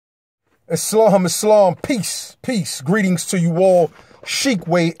Islam, Islam, peace, peace. Greetings to you all. Sheikh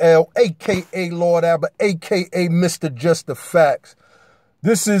Way L, a.k.a. Lord Abba, a.k.a. Mr. Just the Facts.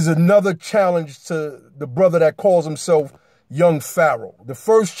 This is another challenge to the brother that calls himself Young Pharaoh. The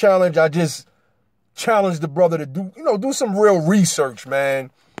first challenge, I just challenged the brother to do some real research,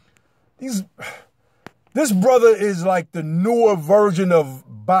 man. This brother is like the newer version of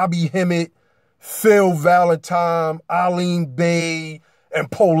Bobby Hemmett, Phil Valentine, Aline Bay, and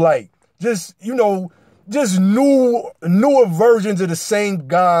Polite. Just newer versions of the same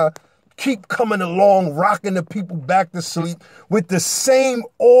guy keep coming along, rocking the people back to sleep with the same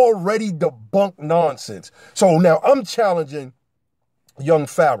already debunked nonsense. So now I'm challenging Young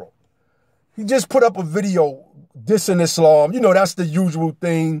Pharaoh. He just put up a video dissing Islam. That's the usual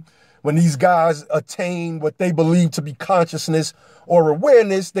thing. When these guys attain what they believe to be consciousness or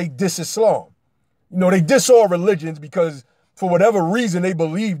awareness, they diss Islam. They diss all religions because for whatever reason, they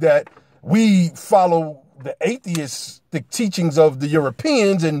believe that we follow the atheistic teachings of the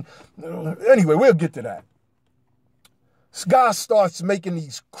Europeans. And anyway, we'll get to that. This guy starts making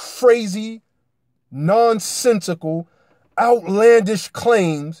these crazy, nonsensical, outlandish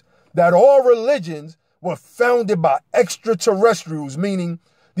claims that all religions were founded by extraterrestrials, meaning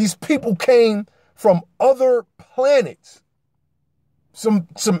these people came from other planets, some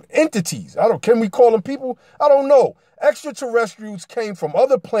entities. Can we call them people? I don't know. Extraterrestrials came from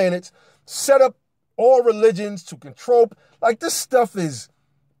other planets, set up all religions to control. Like, this stuff is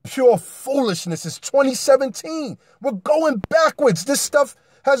pure foolishness. It's 2017. We're going backwards. This stuff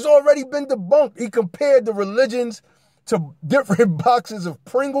has already been debunked. He compared the religions to different boxes of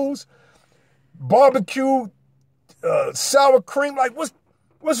Pringles, barbecue, sour cream. Like,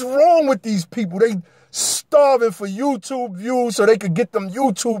 what's wrong with these people? They starving for YouTube views so they could get them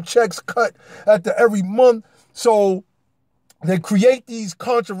YouTube checks cut after every month. So they create these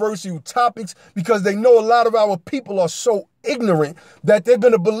controversial topics because they know a lot of our people are so ignorant that they're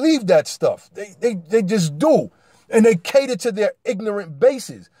going to believe that stuff. They just do. And they cater to their ignorant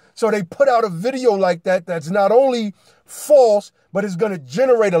bases. So they put out a video like that that's not only false, but it's going to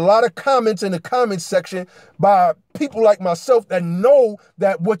generate a lot of comments in the comment section by people like myself that know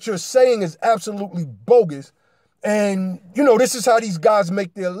that what you're saying is absolutely bogus. And, this is how these guys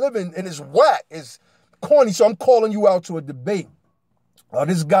make their living, and it's whack. It's corny. So I'm calling you out to a debate.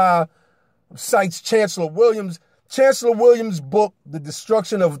 This guy cites Chancellor Williams. Chancellor Williams' book, The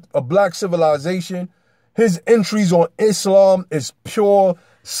Destruction of a Black Civilization. His entries on Islam is pure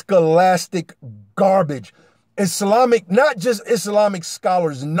scholastic garbage. Not just Islamic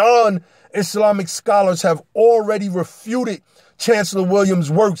scholars, non-Islamic scholars have already refuted Chancellor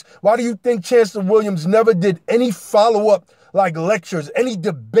Williams' works. Why do you think Chancellor Williams never did any follow-up, like lectures, any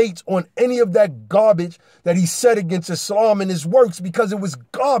debates on any of that garbage that he said against Islam in his works? Because it was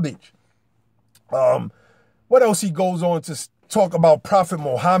garbage. What else he goes on to talk about Prophet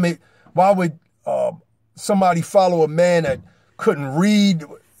Muhammad? Why would somebody follow a man that couldn't read?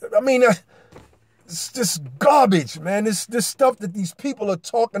 I mean, it's just garbage, man. This stuff that these people are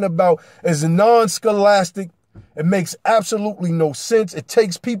talking about is non-scholastic. It makes absolutely no sense. It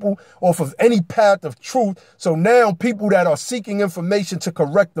takes people off of any path of truth. So now people that are seeking information to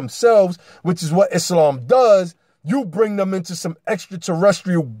correct themselves, which is what Islam does, you bring them into some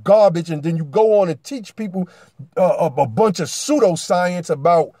extraterrestrial garbage, and then you go on and teach people a bunch of pseudoscience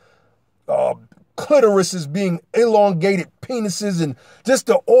about clitorises being elongated penises and just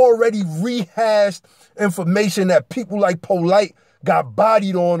the already rehashed information that people like Polite got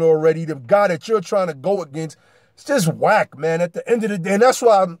bodied on already, the guy that you're trying to go against. It's just whack, man, at the end of the day. And that's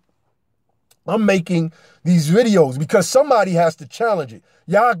why I'm making these videos, because somebody has to challenge it.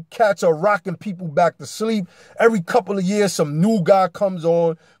 Y'all cats are rocking people back to sleep. Every couple of years, some new guy comes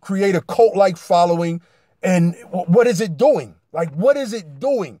on, create a cult-like following. And what is it doing? Like, what is it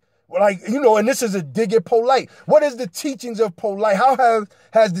doing? Like, and this is a dig at Polite. What is the teachings of Polite? How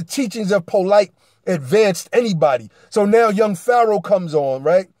has the teachings of Polite advanced anybody? So now Young Pharaoh comes on,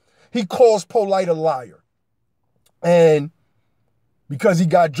 right? He calls Polite a liar. And because he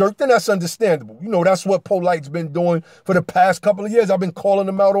got jerked, and that's understandable. That's what Polite's been doing for the past couple of years. I've been calling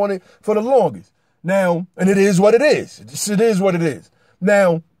him out on it for the longest. Now, and it is what it is. It is what it is.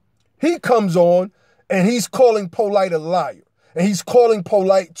 Now, he comes on and he's calling Polite a liar. And he's calling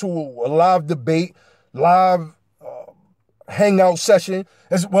Polite to a live debate, live hangout session.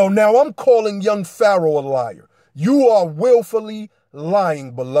 As well, now I'm calling Young Pharaoh a liar. You are willfully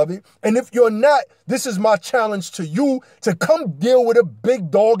lying, beloved. And if you're not, this is my challenge to you to come deal with a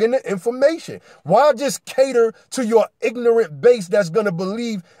big dog in the information. Why just cater to your ignorant base that's going to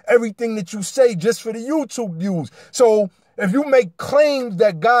believe everything that you say just for the YouTube views? So if you make claims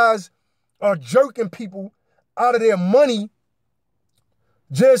that guys are jerking people out of their money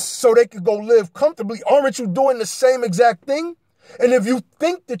just so they could go live comfortably, aren't you doing the same exact thing? And if you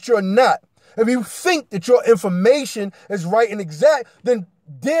think that you're not, if you think that your information is right and exact, then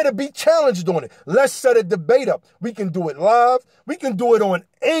dare to be challenged on it. Let's set a debate up. We can do it live. We can do it on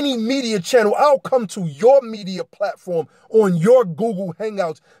any media channel. I'll come to your media platform on your Google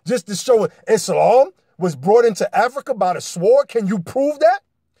Hangouts just to show it. Islam was brought into Africa by the sword. Can you prove that?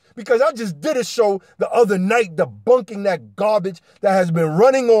 Because I just did a show the other night debunking that garbage that has been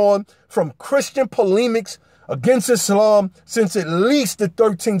running on from Christian polemics against Islam since at least the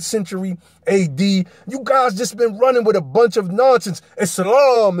 13th century AD. You guys just been running with a bunch of nonsense.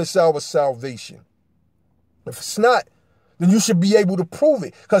 Islam is our salvation. If it's not, then you should be able to prove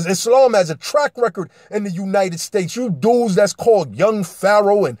it. Because Islam has a track record in the United States. You dudes that's called Young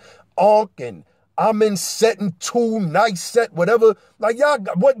Pharaoh and Ankh and Amen Set and Two, Nice Set, whatever. Like y'all,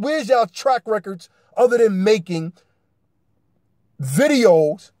 where's y'all track records other than making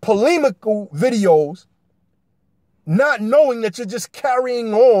videos, polemical videos, not knowing that you're just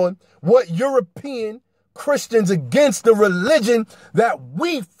carrying on what European Christians against the religion that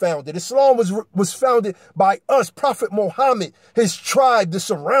we founded. Islam was founded by us, Prophet Muhammad, his tribe, the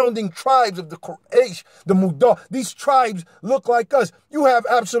surrounding tribes of the Quraysh, the Mudar. These tribes look like us. You have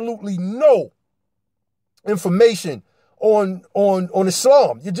absolutely no information on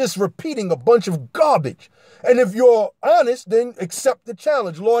Islam. You're just repeating a bunch of garbage. And if you're honest, then accept the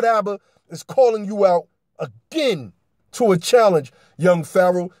challenge. Lord Abba is calling you out again to a challenge, Young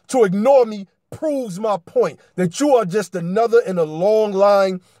Pharaoh. To ignore me proves my point that you are just another in a long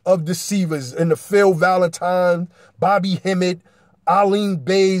line of deceivers in the Phil Valentine, Bobby Hemmett, Aline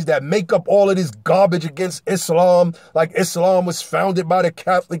Bays that make up all of this garbage against Islam, like Islam was founded by the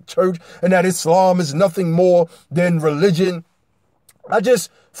Catholic Church and that Islam is nothing more than religion.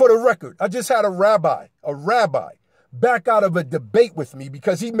 For the record, I just had a rabbi back out of a debate with me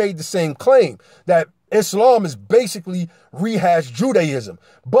because he made the same claim that Islam is basically rehashed Judaism.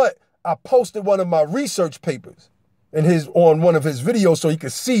 But I posted one of my research papers on one of his videos so you can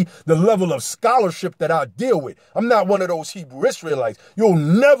see the level of scholarship that I deal with. I'm not one of those Hebrew Israelites. You'll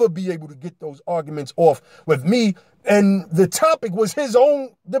never be able to get those arguments off with me. And the topic was his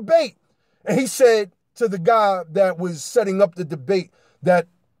own debate. And he said to the guy that was setting up the debate that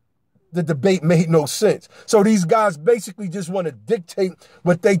the debate made no sense. So these guys basically just want to dictate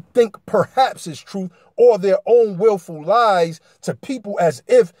what they think perhaps is truth or their own willful lies to people as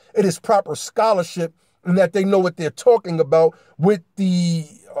if it is proper scholarship and that they know what they're talking about with the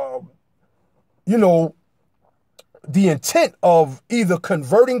intent of either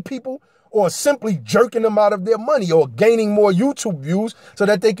converting people or simply jerking them out of their money or gaining more YouTube views so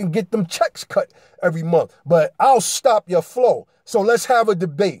that they can get them checks cut every month. But I'll stop your flow. So let's have a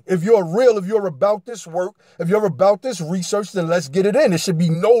debate. If you're real, if you're about this work, if you're about this research, then let's get it in. There should be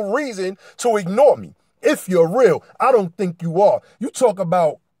no reason to ignore me. If you're real, I don't think you are. You talk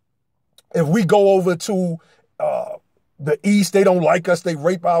about if we go over to the East, they don't like us, they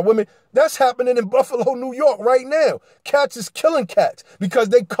rape our women. That's happening in Buffalo, New York right now. Cats is killing cats because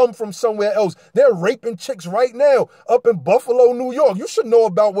they come from somewhere else. They're raping chicks right now up in Buffalo, New York. You should know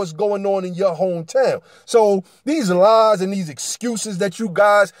about what's going on in your hometown. So these lies and these excuses that you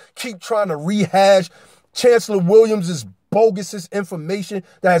guys keep trying to rehash, Chancellor Williams is bogus information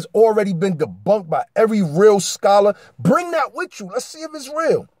that has already been debunked by every real scholar. Bring that with you. Let's see if it's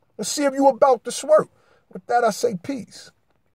real. Let's see if you're about this work. With that, I say peace.